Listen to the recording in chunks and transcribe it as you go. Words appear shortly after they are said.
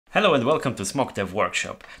Hello and welcome to Smok Dev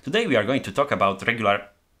Workshop. Today we are going to talk about regular...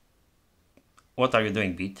 What are you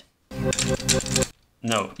doing, Beat?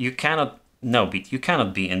 No, you cannot... No, Beat, you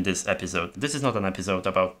cannot be in this episode. This is not an episode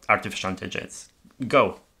about artificial intelligence.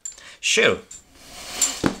 Go. Shoo!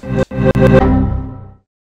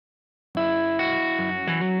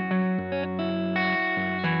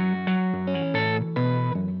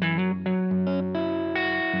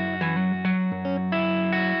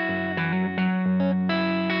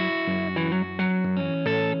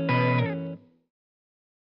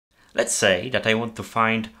 Let's say that I want to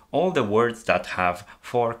find all the words that have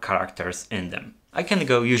 4 characters in them. I can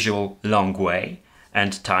go usual long way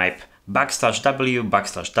and type \w, \w,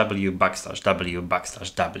 \w,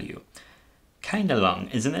 \w. Kinda long,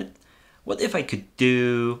 isn't it? What if I could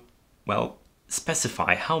do, well,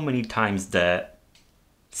 specify how many times the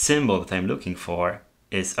symbol that I'm looking for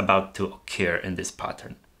is about to occur in this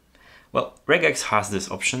pattern? Well, reg-ex has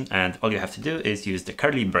this option, and all you have to do is use the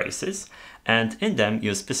curly braces, and in them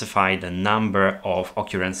you specify the number of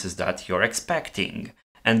occurrences that you're expecting.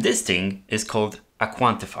 And this thing is called a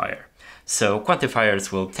quantifier. So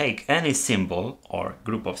quantifiers will take any symbol, or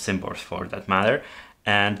group of symbols for that matter,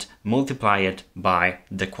 and multiply it by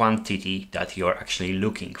the quantity that you're actually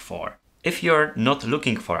looking for. If you're not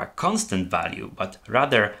looking for a constant value, but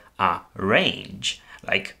rather a range,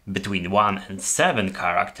 like between 1 and 7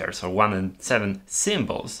 characters or 1 and 7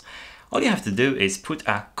 symbols, all you have to do is put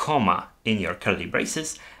a comma in your curly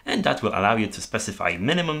braces, and that will allow you to specify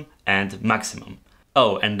minimum and maximum.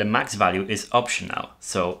 Oh, and the max value is optional,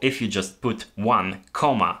 so if you just put 1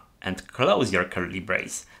 comma and close your curly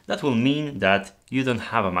brace, that will mean that you don't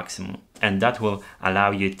have a maximum, and that will allow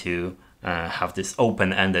you to have this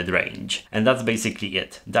open-ended range. And that's basically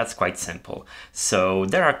it. That's quite simple. So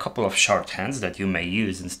there are a couple of shorthands that you may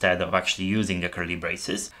use instead of actually using the curly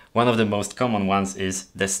braces. One of the most common ones is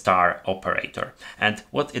the star operator. And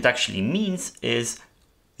what it actually means is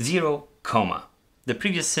 0, comma. The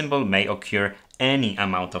previous symbol may occur any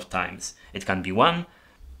amount of times. It can be 1,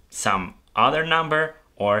 some other number,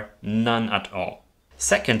 or none at all.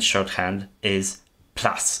 Second shorthand is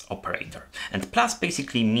plus operator, and plus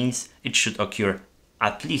basically means it should occur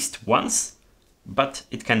at least once, but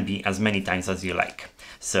it can be as many times as you like.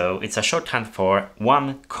 So it's a shorthand for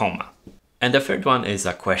 1 comma. And the third one is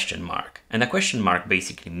a question mark, and a question mark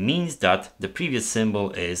basically means that the previous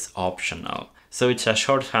symbol is optional. So it's a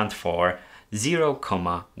shorthand for 0,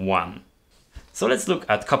 1. So let's look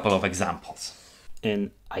at a couple of examples.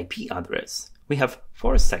 In IP address, we have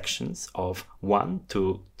 4 sections of 1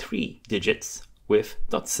 to 3 digits with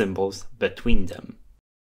dot symbols between them.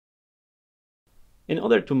 In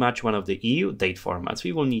order to match one of the EU date formats,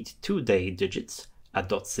 we will need 2 day digits, a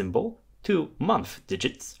dot symbol, 2 month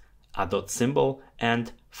digits, a dot symbol,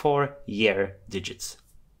 and 4 year digits.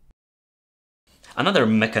 Another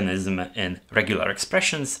mechanism in regular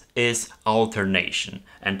expressions is alternation.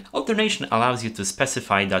 And alternation allows you to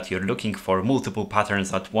specify that you're looking for multiple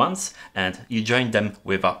patterns at once, and you join them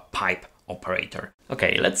with a pipe operator.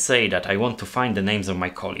 Okay, let's say that I want to find the names of my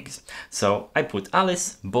colleagues. So I put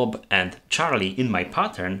Alice, Bob, and Charlie in my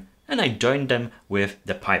pattern, and I join them with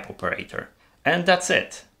the pipe operator. And that's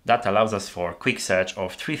it. That allows us for quick search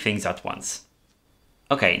of 3 things at once.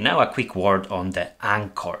 Okay, now a quick word on the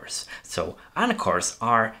anchors. So anchors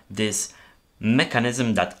are this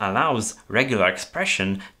mechanism that allows regular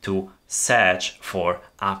expression to search for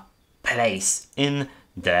a place in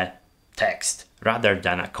the text rather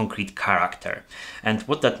than a concrete character. And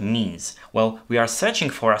what that means? Well, we are searching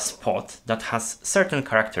for a spot that has certain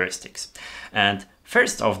characteristics. And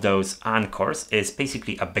first of those anchors is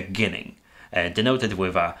basically a beginning, denoted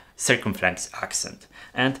with a circumflex accent.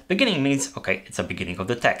 And beginning means, okay, it's a beginning of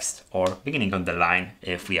the text, or beginning of the line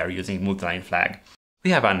if we are using multi-line flag. We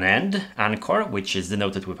have an end anchor, which is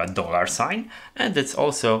denoted with a $sign, and it's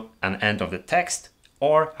also an end of the text,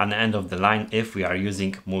 or an end of the line if we are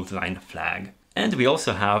using multi-line flag. And we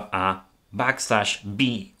also have a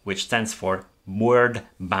 \B, which stands for word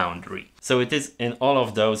boundary. So it is in all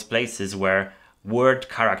of those places where word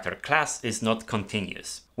character class is not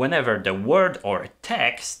continuous, whenever the word or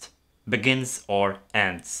text begins or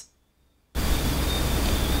ends.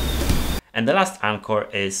 And the last anchor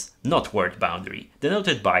is not word boundary,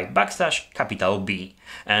 denoted by \B.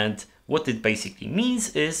 And what it basically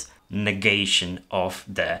means is negation of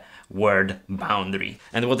the word boundary.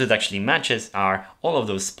 And what it actually matches are all of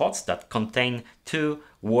those spots that contain 2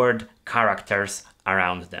 word characters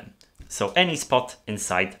around them. So any spot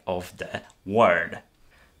inside of the word.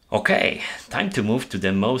 Okay, time to move to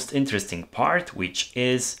the most interesting part, which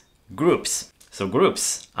is groups. So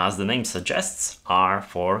groups, as the name suggests, are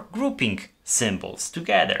for grouping symbols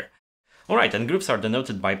together. Alright, and groups are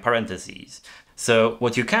denoted by parentheses. So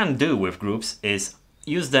what you can do with groups is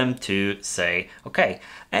use them to say, okay,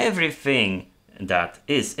 everything that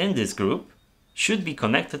is in this group should be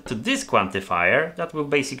connected to this quantifier that will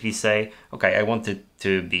basically say, okay, I want it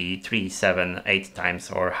to be 3, 7, 8 times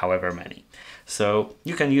or however many. So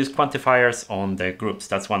you can use quantifiers on the groups.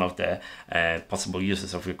 That's one of the possible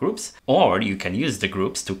uses of your groups. Or you can use the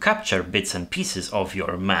groups to capture bits and pieces of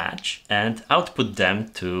your match and output them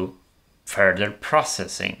to further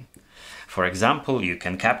processing. For example, you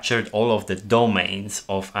can capture all of the domains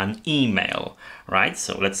of an email, right?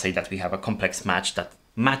 So let's say that we have a complex match that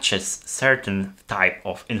matches certain type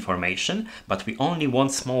of information, but we only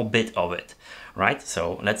want small bit of it, right?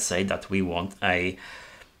 So let's say that we want a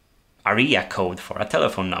area code for a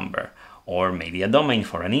telephone number, or maybe a domain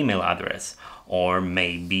for an email address, or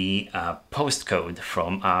maybe a postcode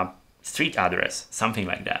from a street address, something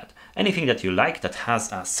like that. Anything that you like that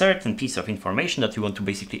has a certain piece of information that you want to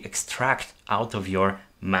basically extract out of your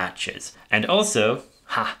matches. And also,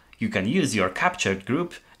 you can use your captured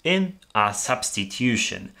group in a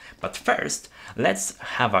substitution. But first, let's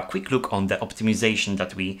have a quick look on the optimization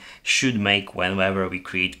that we should make whenever we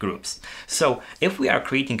create groups. So if we are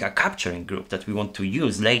creating a capturing group that we want to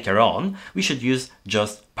use later on, we should use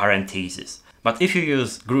just parentheses. But if you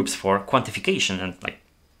use groups for quantification and like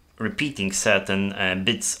repeating certain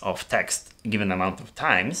bits of text given amount of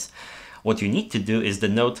times, what you need to do is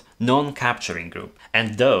denote non-capturing group,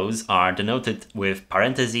 and those are denoted with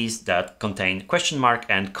parentheses that contain question mark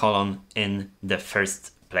and colon in the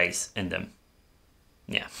first place in them.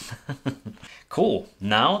 Yeah. Cool.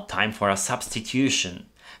 Now time for a substitution.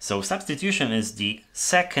 So substitution is the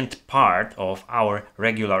second part of our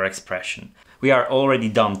regular expression. We are already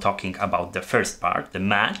done talking about the first part, the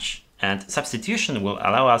match, and substitution will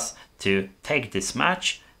allow us to take this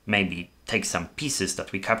match, maybe take some pieces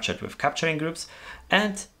that we captured with capturing groups,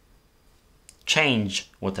 and change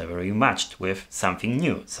whatever you matched with something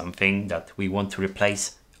new, something that we want to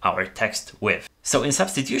replace our text with. So in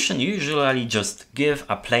substitution, you usually just give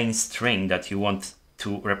a plain string that you want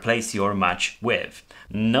to replace your match with.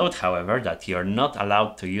 Note, however, that you're not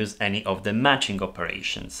allowed to use any of the matching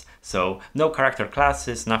operations. So no character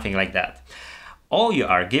classes, nothing like that. All you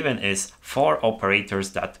are given is 4 operators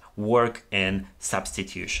that work in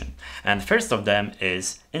substitution. And first of them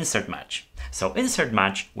is insert match. So insert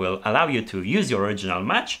match will allow you to use your original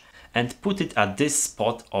match and put it at this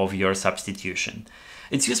spot of your substitution.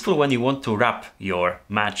 It's useful when you want to wrap your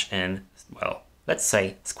match in, well, let's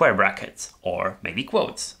say square brackets or maybe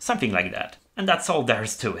quotes, something like that. And that's all there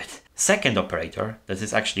is to it. Second operator, this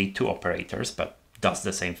is actually 2 operators, but does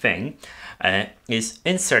the same thing, is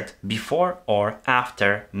insert before or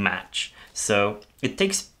after match. So it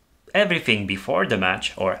takes everything before the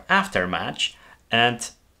match or after match and,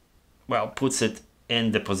 well, puts it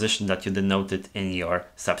in the position that you denoted in your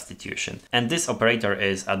substitution. And this operator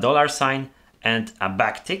is a $sign and a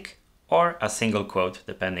backtick or a single quote,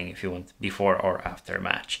 depending if you want before or after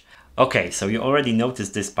match. Okay, so you already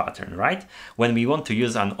noticed this pattern, right? When we want to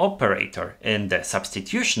use an operator in the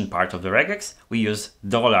substitution part of the regex, we use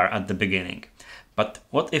 $$ at the beginning. But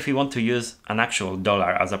what if we want to use an actual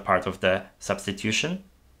 $$ as a part of the substitution?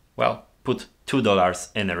 Well, put $2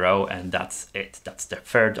 in a row and that's it. That's the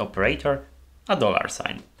third operator, a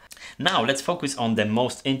 $sign. Now let's focus on the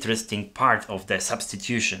most interesting part of the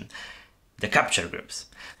substitution, the capture groups.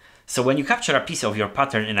 So when you capture a piece of your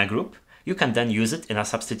pattern in a group, you can then use it in a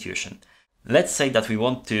substitution. Let's say that we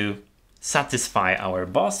want to satisfy our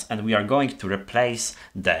boss and we are going to replace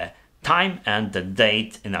the time and the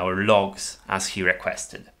date in our logs as he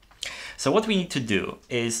requested. So what we need to do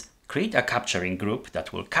is create a capturing group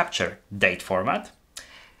that will capture date format,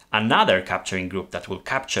 another capturing group that will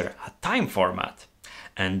capture a time format,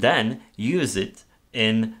 and then use it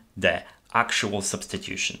in the actual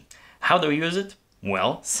substitution. How do we use it?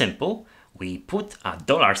 Well, simple. We put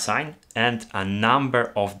a $sign and a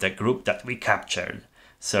number of the group that we captured.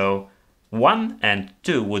 So 1 and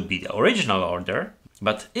 2 would be the original order,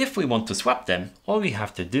 but if we want to swap them, all we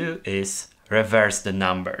have to do is reverse the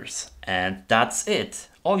numbers. And that's it.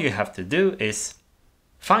 All you have to do is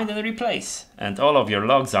find and replace. And all of your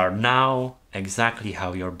logs are now exactly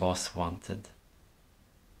how your boss wanted.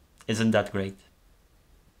 Isn't that great?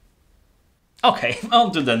 Okay,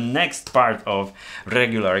 on to the next part of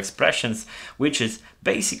regular expressions, which is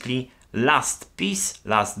basically last piece,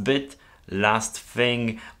 last bit, last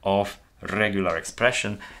thing of regular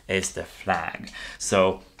expression is the flag.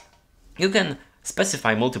 So you can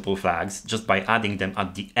specify multiple flags just by adding them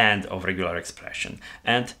at the end of regular expression.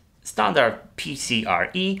 And standard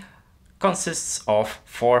PCRE consists of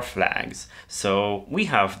 4 flags. So we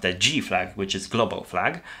have the G flag, which is global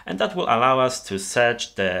flag, and that will allow us to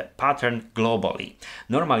search the pattern globally.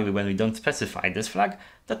 Normally, when we don't specify this flag,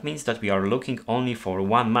 that means that we are looking only for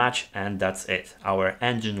one match and that's it. Our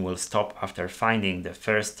engine will stop after finding the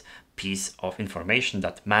first piece of information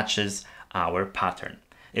that matches our pattern.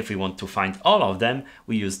 If we want to find all of them,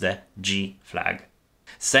 we use the G flag.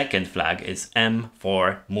 Second flag is M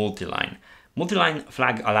for multiline. Multiline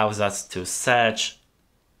flag allows us to search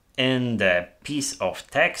in the piece of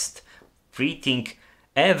text, treating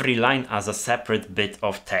every line as a separate bit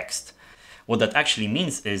of text. What that actually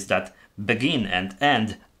means is that begin and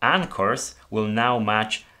end anchors will now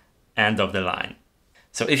match end of the line.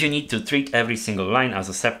 So if you need to treat every single line as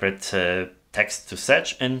a separate text to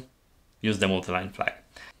search in, use the multiline flag.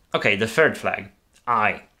 Okay, the third flag,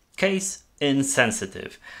 I, case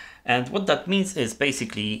insensitive. And what that means is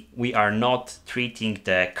basically we are not treating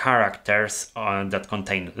the characters that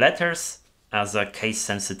contain letters as a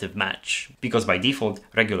case-sensitive match, because by default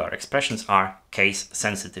regular expressions are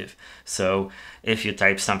case-sensitive. So if you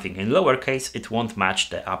type something in lowercase, it won't match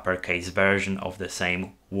the uppercase version of the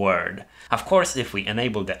same word. Of course, if we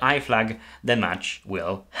enable the I flag, the match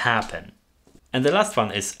will happen. And the last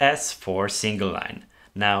one is S for single line.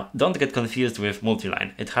 Now, don't get confused with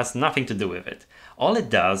multiline. It has nothing to do with it. All it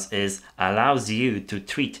does is allows you to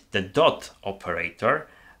treat the dot operator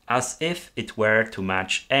as if it were to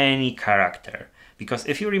match any character. Because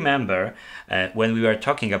if you remember, when we were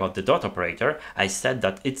talking about the dot operator, I said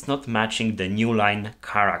that it's not matching the new line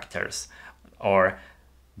characters, or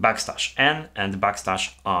 \n and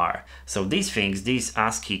 \r. So these things, these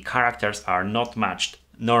ASCII characters are not matched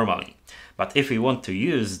normally. But if we want to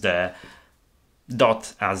use the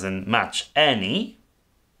dot as in match any,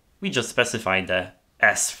 we just specify the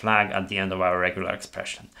S flag at the end of our regular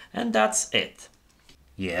expression. And that's it.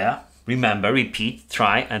 Yeah, remember, repeat,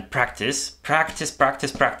 try, and practice. Practice,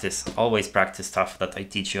 practice, practice. Always practice stuff that I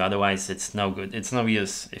teach you, otherwise it's no good. It's no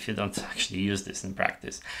use if you don't actually use this in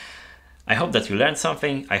practice. I hope that you learned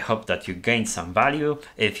something. I hope that you gained some value.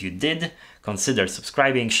 If you did, consider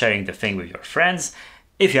subscribing, sharing the thing with your friends.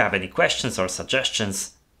 If you have any questions or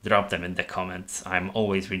suggestions, drop them in the comments. I'm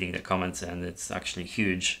always reading the comments and it's actually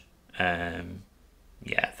huge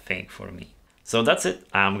thing for me. So that's it.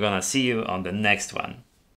 I'm gonna see you on the next one.